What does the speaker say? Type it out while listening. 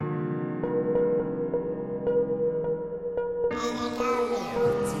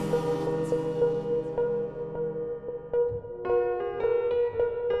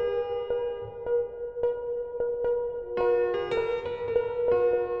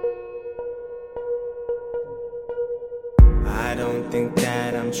think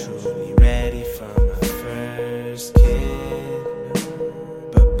that I'm truly ready for my first kid,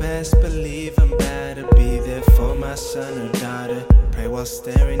 but best believe I'm about to be there for my son or daughter. Pray while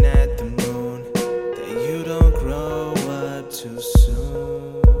staring at the moon that you don't grow up too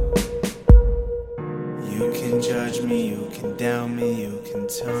soon. You can judge me, you can doubt me, you can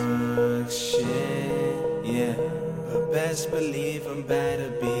talk shit, yeah, but best believe I'm about to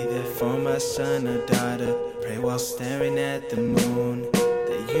be there for my son or daughter. Pray while staring at the moon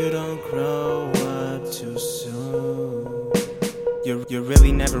that you don't grow up too soon. You're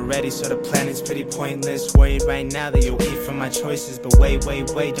really never ready, so the plan's pretty pointless. Worried right now that you'll eat from my choices, but wait,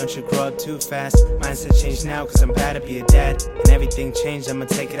 don't you grow up too fast. Mindset changed now, cause I'm about to be a dad, and everything changed, I'ma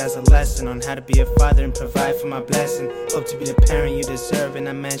take it as a lesson on how to be a father and provide for my blessing. Hope to be the parent you deserve, and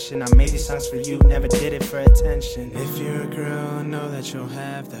I mentioned I made these songs for you, never did it for attention. If you're a girl, I know that you'll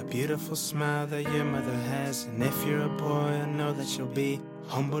have that beautiful smile that your mother has, and if you're a boy, I know that you'll be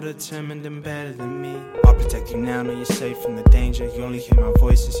humble, determined, and better than me. I'll protect you now, know you're safe from the danger. You only hear my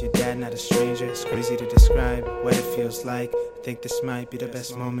voice as your dad, not a stranger. It's crazy to describe what it feels like. I think this might be the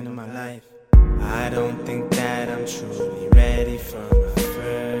best moment of my life. I don't think that I'm truly ready for my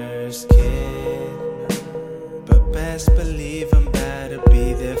first kid, but best believe I'm about to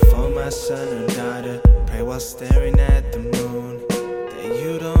be there for my son or daughter. Pray while staring at the moon that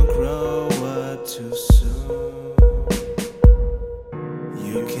you don't grow up too soon.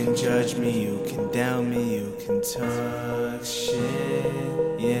 You can judge me, you can doubt me, you can talk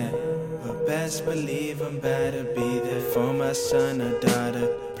shit, yeah, but best believe I'm about to be there for my son or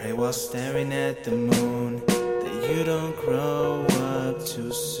daughter. Pray while staring at the moon that you don't grow up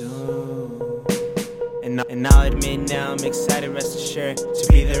too soon. And I'll admit now I'm excited, rest assured, to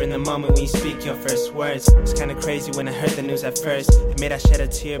be there in the moment when you speak your first words. It's kinda crazy when I heard the news at first. It made I shed a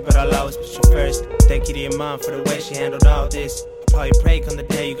tear, but I'll always put you first. Thank you to your mom for the way she handled all this. Probably break on the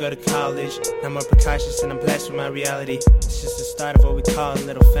day you go to college. I'm more precautious and I'm blessed with my reality. It's just the start of what we call a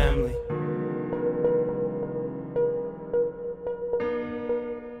little family.